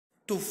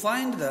To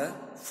find the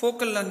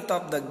focal length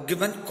of the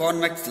given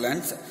convex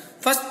lens,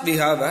 first we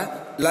have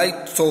a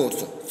light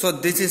source. So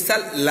this is a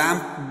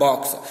lamp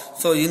box.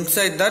 So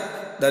inside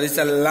that there is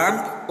a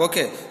lamp.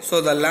 Okay.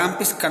 So the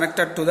lamp is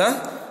connected to the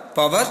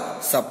power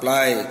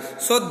supply.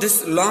 So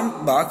this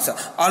lamp box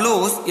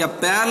allows a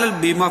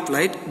parallel beam of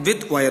light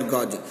with wire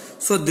gauge.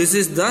 So this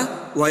is the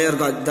wire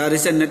gauge. There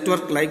is a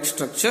network like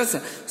structures.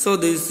 So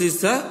this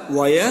is the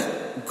wire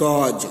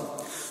gauge.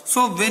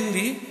 So when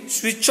we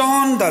switch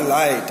on the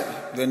light,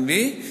 so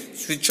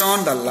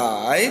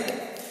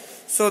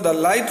the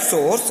light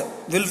source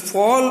will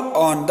fall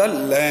on the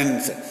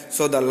lens.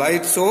 So the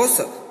light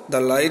source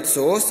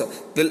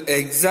will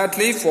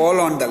exactly fall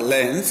on the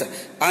lens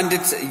and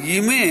its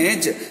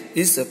image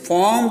is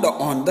formed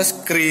on the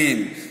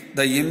screen.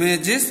 The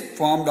image is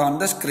formed on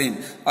the screen.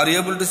 Are you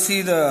able to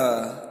see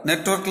the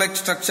network like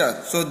structure?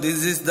 So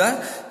this is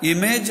the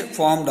image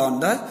formed on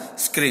the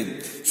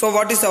screen. So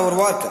what is our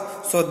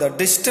work? So the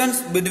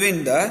distance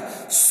between the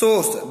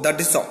source,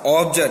 that is the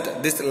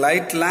object. This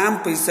light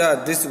lamp is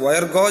this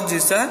wire gauge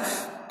is a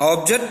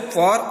object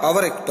for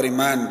our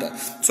experiment.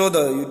 So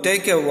you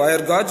take a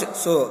wire gauge.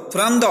 So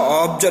from the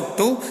object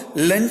to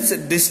lens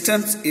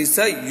distance is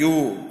a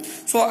u.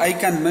 So I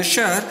can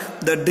measure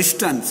the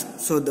distance.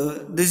 So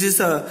this is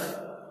a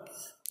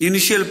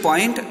initial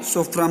point.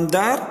 So from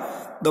there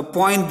the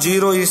point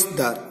 0 is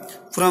there.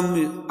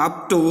 From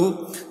up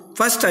to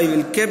first I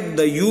will keep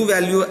the u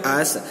value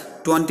as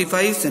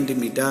 25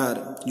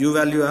 centimeter. U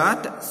value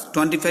at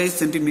 25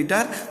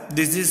 centimeter.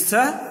 This is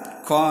a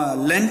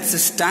lens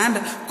stand,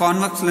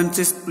 convex lens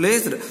is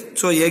placed.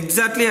 So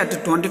exactly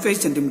at 25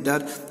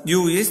 centimeter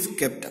u is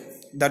kept.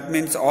 That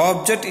means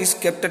object is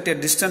kept at a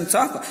distance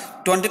of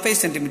 25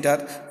 centimeter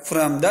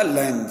from the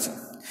lens.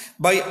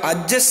 By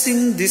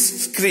adjusting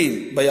this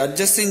screen, we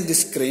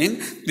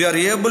are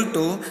able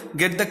to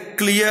get the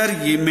clear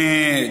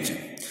image.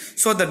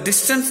 So the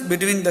distance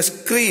between the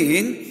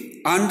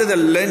screen and the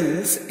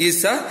lens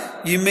is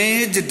a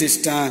image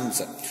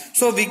distance.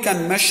 So we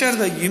can measure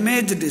the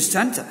image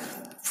distance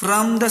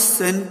from the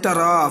center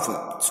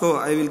of. So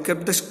I will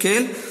keep the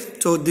scale.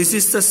 So this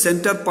is the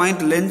center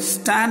point lens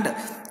stand.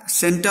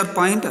 Center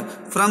point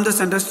from the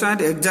center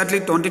stand exactly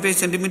 25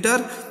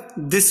 centimeter.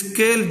 This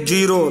scale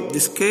 0.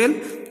 This scale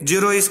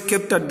 0 is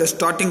kept at the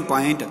starting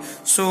point.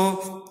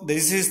 So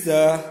this is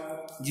the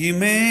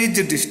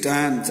image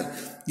distance.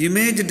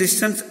 Image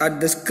distance at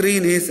the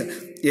screen is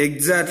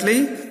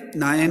exactly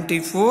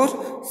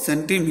 94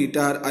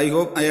 centimeter. I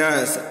hope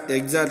yes,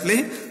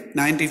 exactly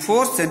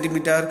 94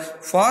 centimeter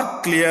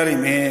for clear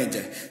image.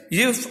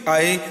 If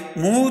I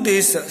move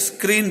this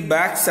screen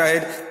back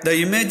side, the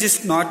image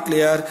is not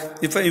clear.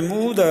 If I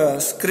move the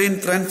screen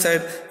front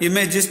side,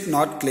 image is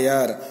not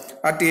clear.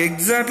 At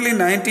exactly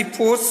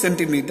 94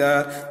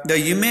 centimeter, the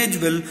image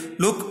will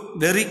look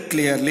very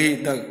clearly.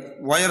 The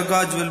wire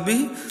gauge will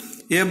be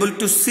able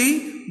to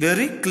see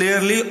very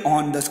clearly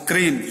on the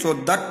screen. So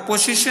that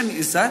position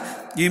is a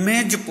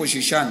image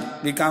position.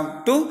 We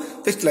come to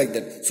fix like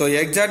that. So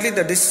exactly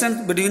the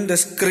distance between the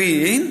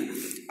screen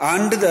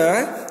and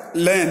the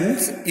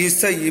lens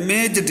is the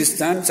image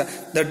distance.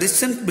 The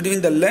distance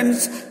between the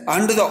lens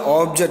and the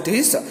object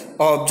is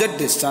object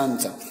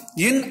distance.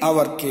 In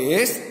our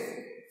case,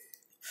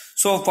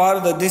 so far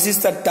this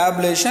is the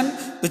tabulation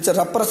which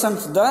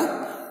represents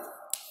the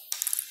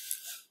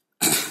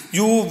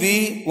u,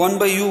 v, 1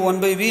 by u,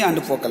 1 by v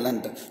and focal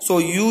length. So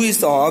u is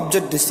the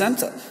object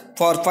distance.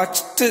 For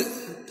first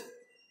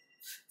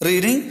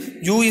reading,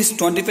 u is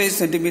 25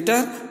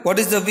 centimeter. What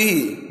is the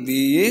v?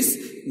 V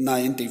is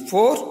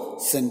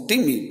 94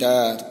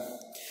 centimeter.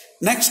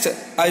 Next,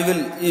 I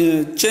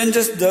will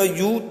changes the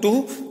u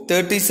to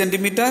 30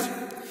 centimeter,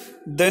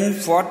 then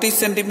 40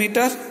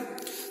 centimeter,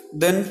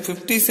 then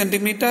 50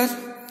 centimeter.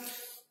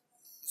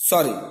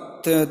 Sorry,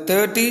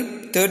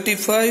 30,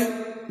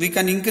 35. We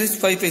can increase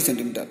 5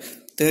 centimeter.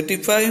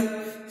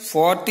 35,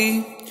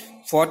 40,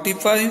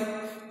 45,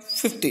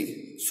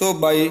 50. So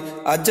by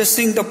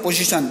adjusting the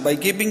position, by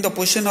keeping the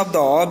position of the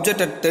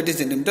object at 30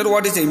 centimeter,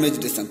 what is the image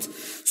distance?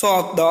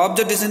 So the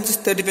object distance is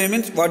 35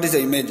 means what is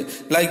the image?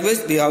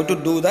 Likewise, we have to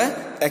do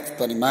the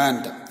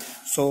experiment.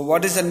 So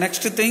what is the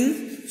next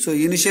thing? So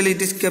initially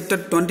it is kept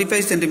at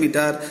 25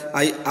 centimeter.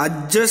 I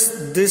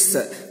adjust this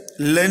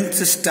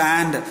lens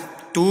stand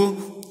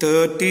to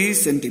 30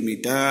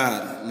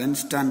 centimeter. Lens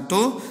stand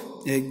to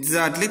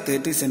exactly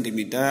 30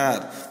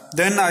 centimeter.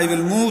 Then I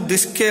will move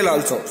this scale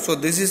also. So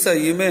this is the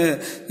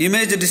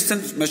image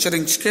distance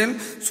measuring scale.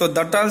 So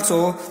that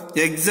also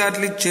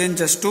exactly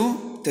changes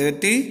to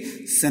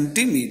 30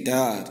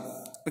 centimeter.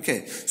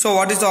 Okay. So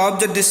what is the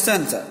object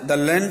distance? The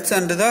lens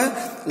and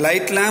the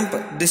light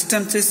lamp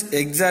distance is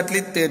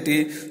exactly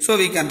 30. So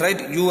we can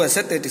write u as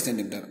a 30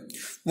 centimeter.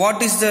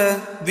 What is the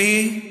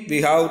v?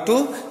 We have to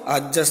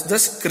adjust the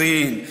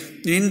screen.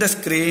 In the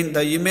screen,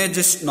 the image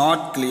is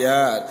not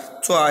clear.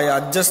 So I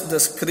adjust the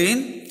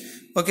screen.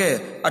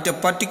 Okay. At a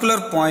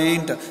particular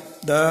point,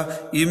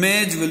 the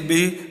image will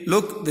be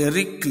look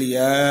very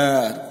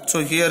clear. So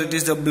here it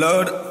is the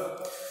blurred.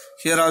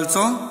 Here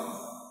also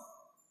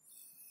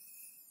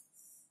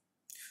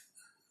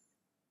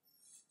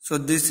So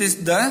this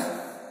is the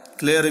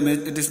clear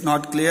image. It is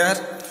not clear.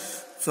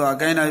 So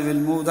again I will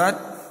move that.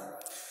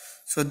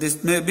 So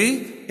this may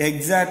be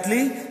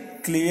exactly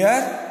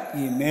clear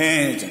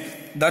image.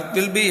 That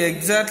will be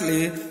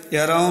exactly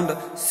around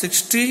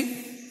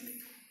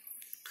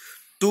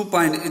 62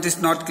 point. It is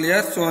not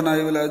clear. So now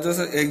I will adjust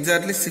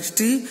exactly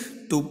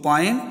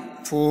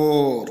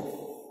 62.4.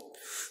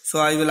 So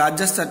I will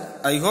adjust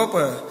that. I hope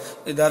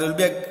there will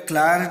be a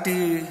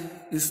clarity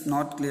is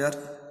not clear.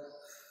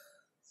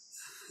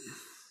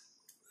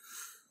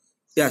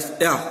 Yes,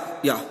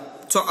 yeah.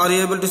 So are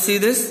you able to see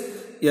this?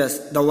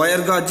 Yes, the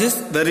wire gauge is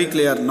very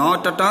clear,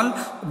 not at all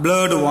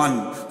blurred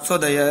one. So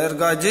the wire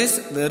gauge is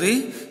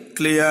very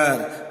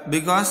clear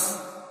because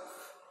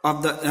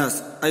of the,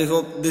 yes, I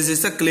hope this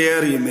is a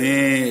clear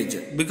image.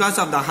 Because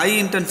of the high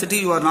intensity,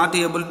 you are not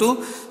able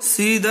to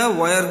see the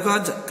wire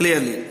gauge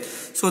clearly.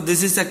 So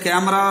this is a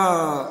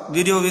camera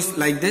video is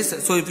like this.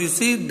 So if you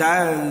see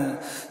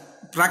that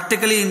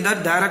practically in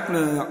that direct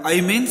eye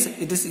means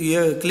it is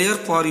clear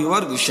for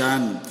your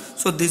vision.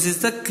 So this is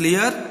the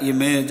clear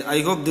image.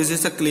 I hope this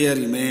is a clear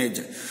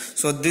image.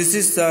 So this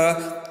is the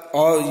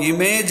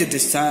image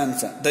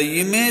distance.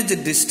 The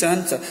image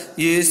distance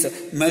is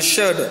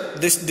measured.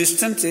 This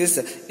distance is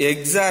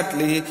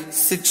exactly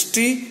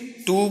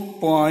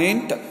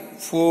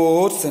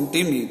 62.4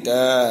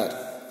 centimeter.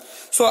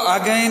 So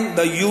again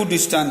the U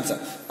distance.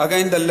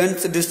 Again the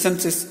lens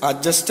distance is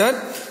adjusted.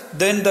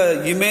 Then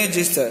the image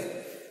is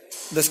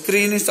the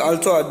screen is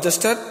also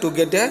adjusted to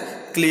get a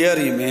clear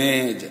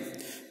image.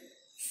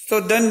 So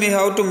then we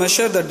have to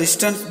measure the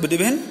distance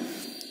between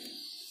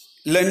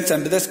lens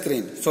and the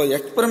screen. So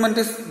experiment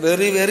is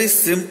very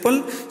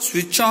simple.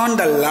 Switch on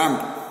the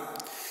lamp.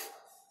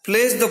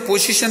 Place the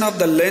position of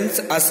the lens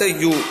as a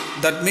U.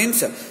 That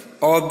means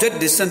object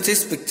distance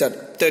is pictured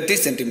 30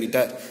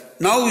 centimeter.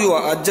 Now you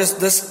adjust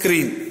the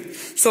screen.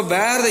 So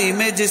where the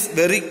image is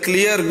very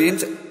clear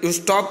means you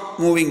stop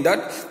moving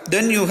that.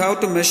 Then you have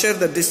to measure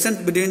the distance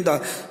between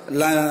the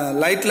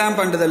light lamp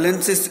and the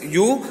lens is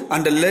U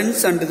and the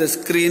lens and the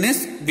screen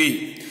is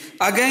V.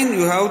 Again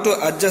you have to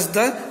adjust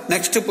the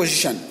next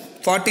position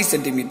 40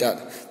 centimeter.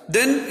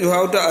 Then you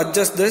have to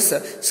adjust this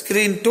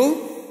screen to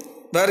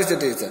where is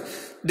it is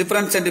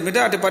different centimeter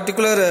at a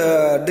particular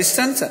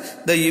distance.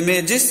 The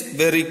image is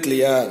very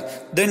clear.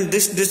 Then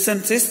this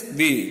distance is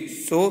V.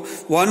 So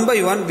one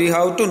by one we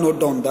have to note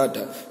down that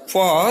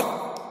for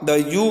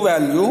the U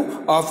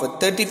value of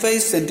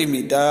 35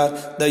 centimeter,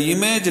 the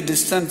image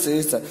distance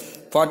is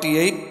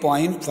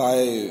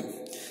 48.5.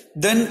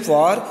 Then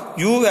for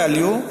U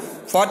value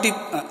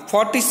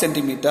 40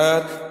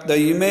 centimeter, the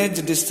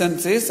image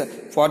distance is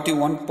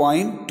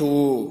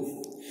 41.2.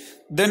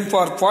 Then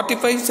for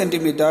 45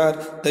 centimeter,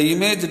 the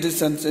image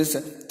distance is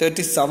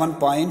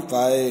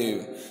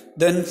 37.5.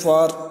 Then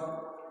for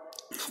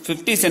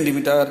 50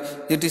 centimeter,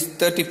 it is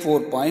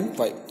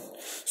 34.5.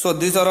 So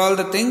these are all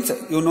the things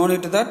you know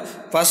it that.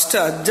 First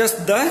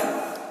adjust the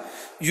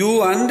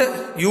U and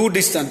U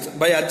distance.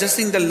 By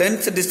adjusting the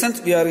lens distance,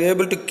 we are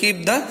able to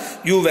keep the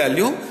U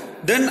value.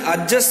 Then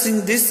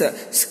adjusting this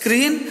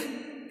screen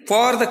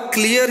for the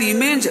clear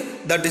image,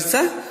 that is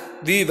a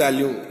V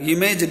value,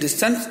 image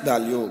distance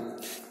value.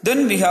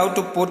 Then we have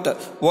to put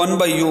 1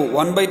 by U,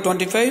 1 by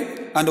 25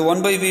 and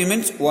 1 by V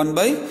means 1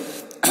 by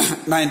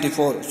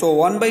 94. So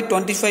 1 by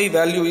 25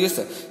 value is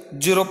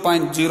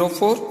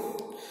 0.04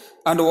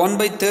 and 1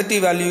 by 30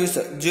 value is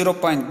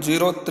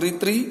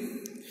 0.033.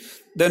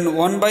 Then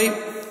 1 by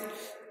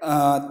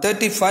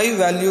 35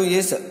 value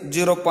is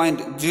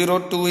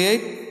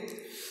 0.028.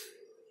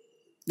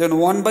 Then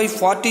 1 by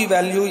 40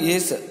 value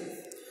is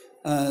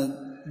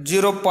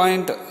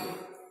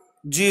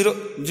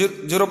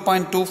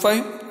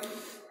 0.25.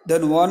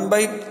 Then 1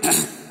 by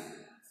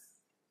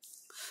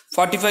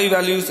 45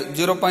 value is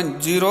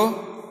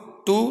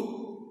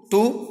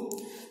 0.022.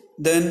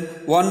 Then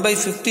 1 by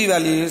 50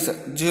 value is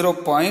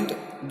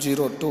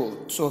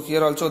 0.02. So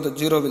here also the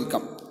 0 will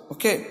come.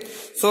 Okay.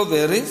 So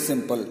very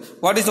simple.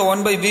 What is the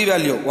 1 by V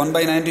value? 1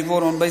 by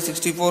 94, 1 by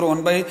 64,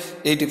 1 by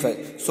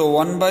 85. So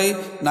 1 by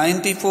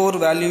 94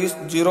 value is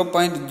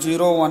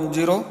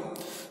 0.010.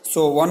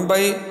 So 1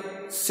 by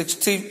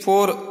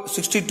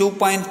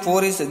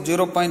 62.4 is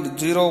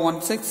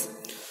 0.016.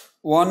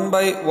 1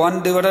 by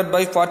 1 divided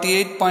by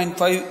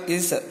 48.5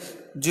 is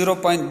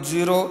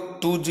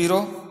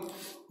 0.020.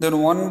 Then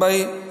 1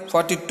 by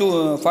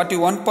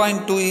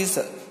 41.2 is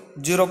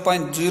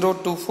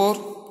 0.024.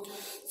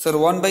 So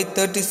 1 by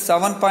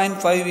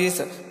 37.5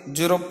 is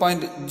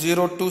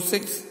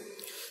 0.026.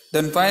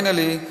 Then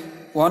finally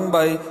 1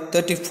 by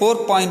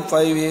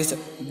 34.5 is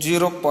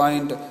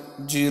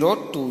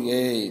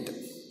 0.028.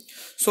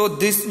 So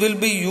this will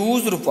be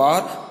used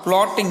for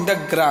plotting the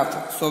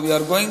graph. So we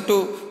are going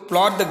to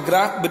plot the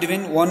graph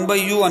between 1 by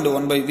U and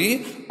 1 by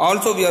V.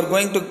 Also we are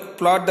going to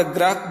plot the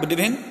graph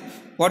between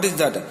What is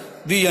that?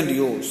 V and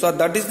U. So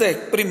that is the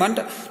experiment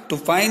to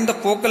find the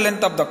focal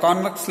length of the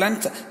convex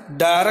lens,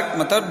 direct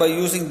method by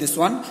using this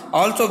one.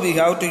 Also we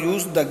have to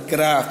use the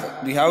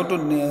graph. We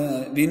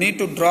need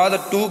to draw the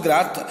two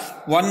graphs.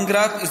 One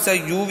graph is a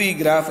UV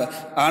graph.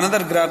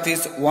 Another graph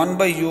is 1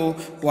 by U,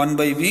 1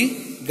 by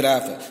V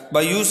graph.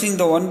 By using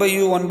the 1 by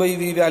U, 1 by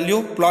V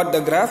value, plot the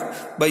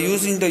graph. By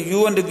using the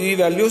U and V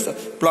values,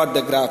 plot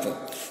the graph.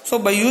 So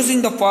by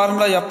using the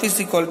formula F is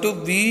equal to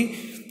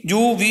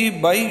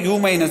UV by U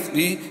minus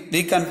V,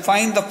 we can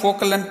find the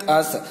focal length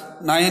as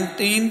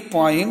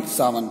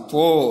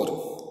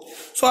 19.74.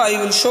 So I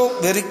will show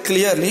very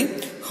clearly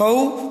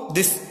how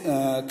this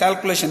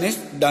calculation is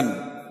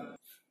done.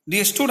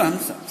 Dear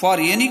students, for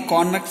any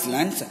convex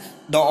lens,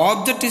 the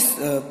object is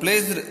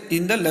placed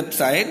in the left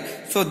side.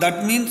 So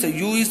that means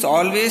U is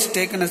always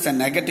taken as a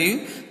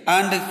negative,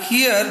 and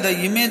here the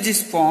image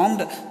is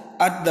formed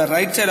at the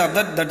right side of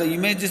that the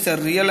image is a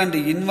real and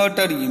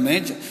inverted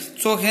image.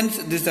 So hence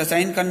this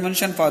sign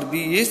convention for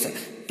B is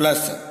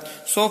plus.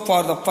 So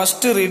for the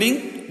first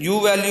reading,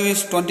 U value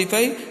is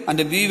 25 and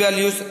V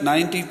value is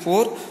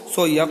 94.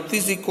 So F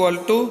is equal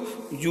to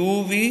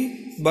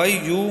UV by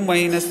U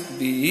minus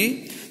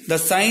V. The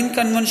sign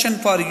convention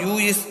for U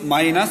is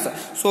minus.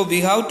 So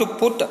we have to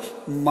put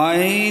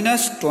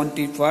minus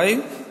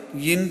 25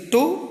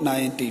 into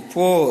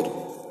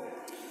 94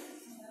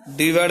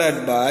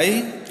 divided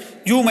by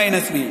U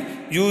minus V.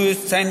 U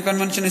sign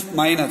convention is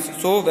minus.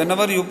 So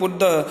whenever you put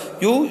the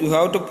U, you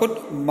have to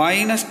put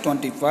minus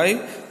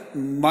 25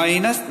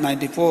 minus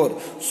 94.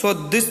 So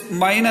this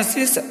minus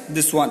is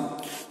this one.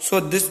 So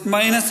this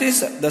minus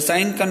is the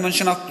sign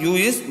convention of U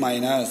is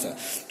minus.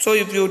 So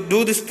if you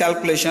do this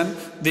calculation,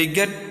 we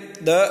get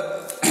the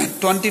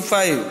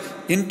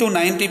 25 into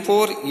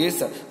 94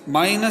 is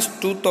minus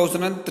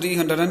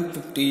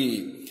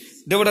 2350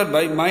 divided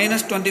by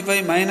minus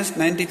 25 minus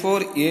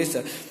 94 is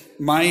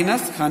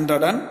minus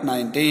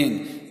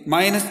 119.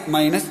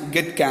 Minus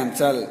get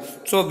cancel.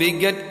 So we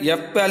get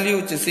F value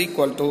which is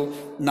equal to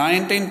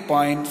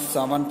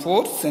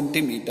 19.74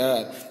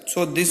 centimeter.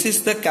 So this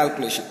is the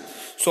calculation.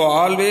 So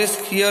always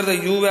here the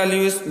U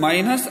value is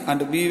minus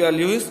and V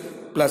value is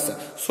plus.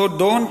 So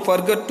don't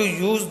forget to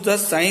use the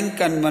sign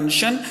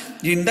convention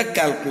in the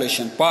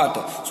calculation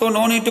part. So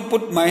no need to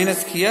put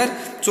minus here.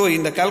 So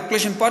in the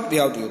calculation part we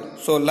have to use.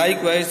 So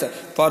likewise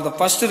for the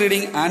first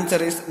reading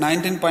answer is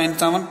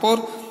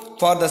 19.74.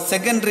 For the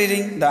second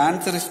reading the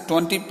answer is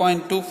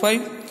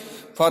 20.25.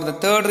 For the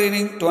third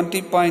reading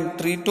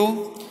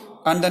 20.32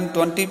 and then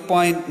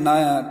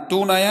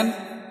 20.29.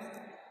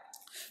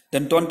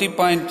 Then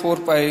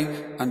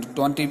 20.45 and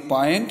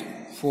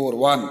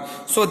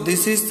 20.41. So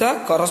this is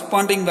the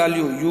corresponding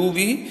value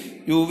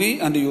UV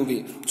and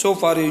UV. So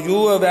for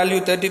U value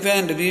 35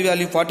 and V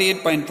value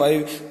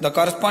 48.5, the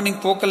corresponding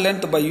focal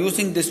length by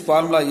using this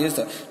formula is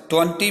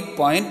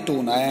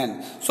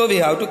 20.29. So we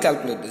have to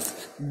calculate this.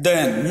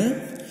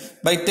 Then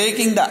by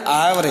taking the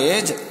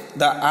average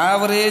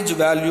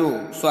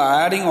value, so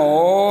adding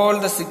all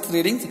the 6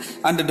 readings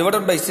and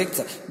divided by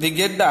 6, we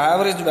get the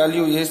average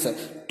value is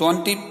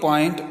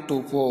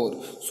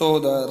 20.24. So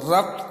the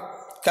rough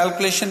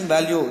calculation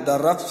value, the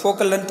rough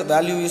focal length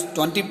value is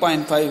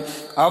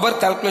 20.5. Our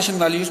calculation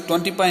value is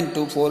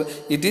 20.24.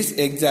 It is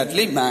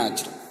exactly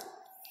matched.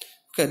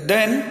 Okay,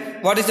 then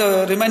what is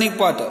the remaining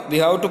part? We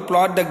have to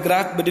plot the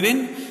graph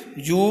between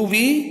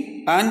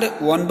UV and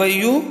 1 by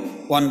U,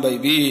 1 by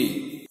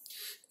V.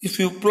 If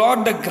you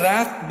plot the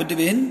graph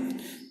between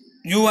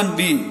U and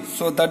V,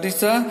 so that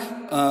is a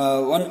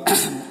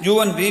U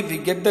and V, we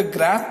get the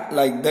graph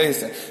like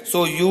this.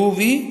 So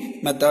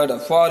UV method,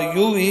 for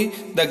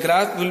UV the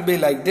graph will be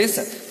like this.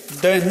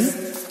 Then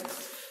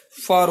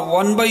for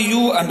 1 by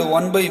U and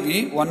 1 by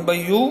V, 1 by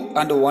U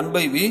and 1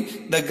 by V,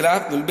 the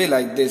graph will be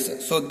like this.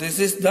 So this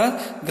is the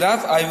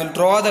graph. I will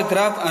draw the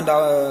graph and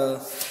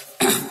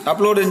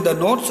upload in the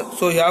notes.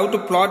 So you have to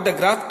plot the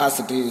graph as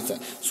it is.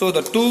 So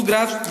the two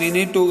graphs we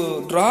need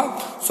to draw.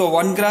 So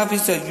one graph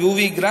is a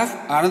UV graph,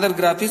 another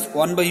graph is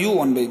 1 by U,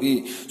 1 by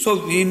V. So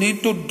we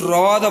need to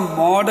draw the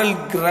model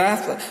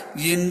graph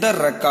in the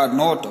record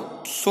note.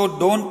 So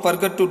don't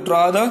forget to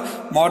draw the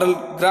model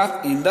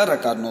graph in the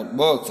record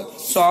notebooks.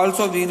 So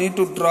also we need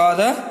to draw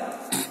the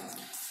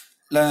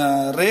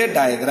ray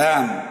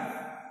diagram.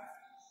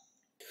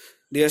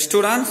 Dear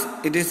students,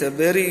 it is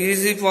very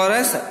easy for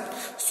us.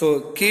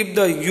 So keep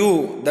the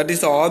U, that is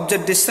the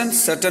object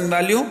distance, certain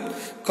value.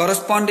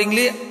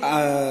 Correspondingly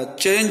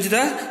change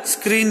the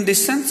screen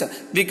distance.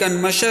 We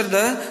can measure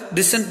the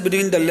distance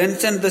between the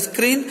lens and the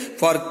screen.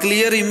 For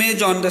clear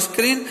image on the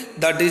screen,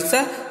 that is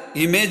the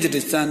image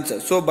distance.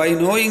 So by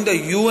knowing the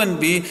U and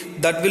V,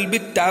 that will be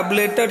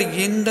tabulated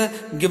in the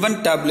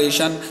given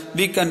tabulation.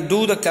 We can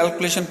do the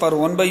calculation for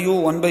 1 by U,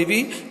 1 by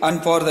V,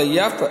 and for the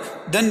F,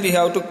 then we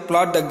have to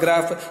plot the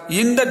graph.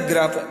 In that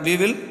graph, we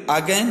will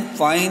again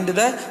find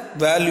the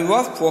value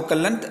of focal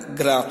length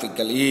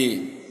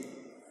graphically.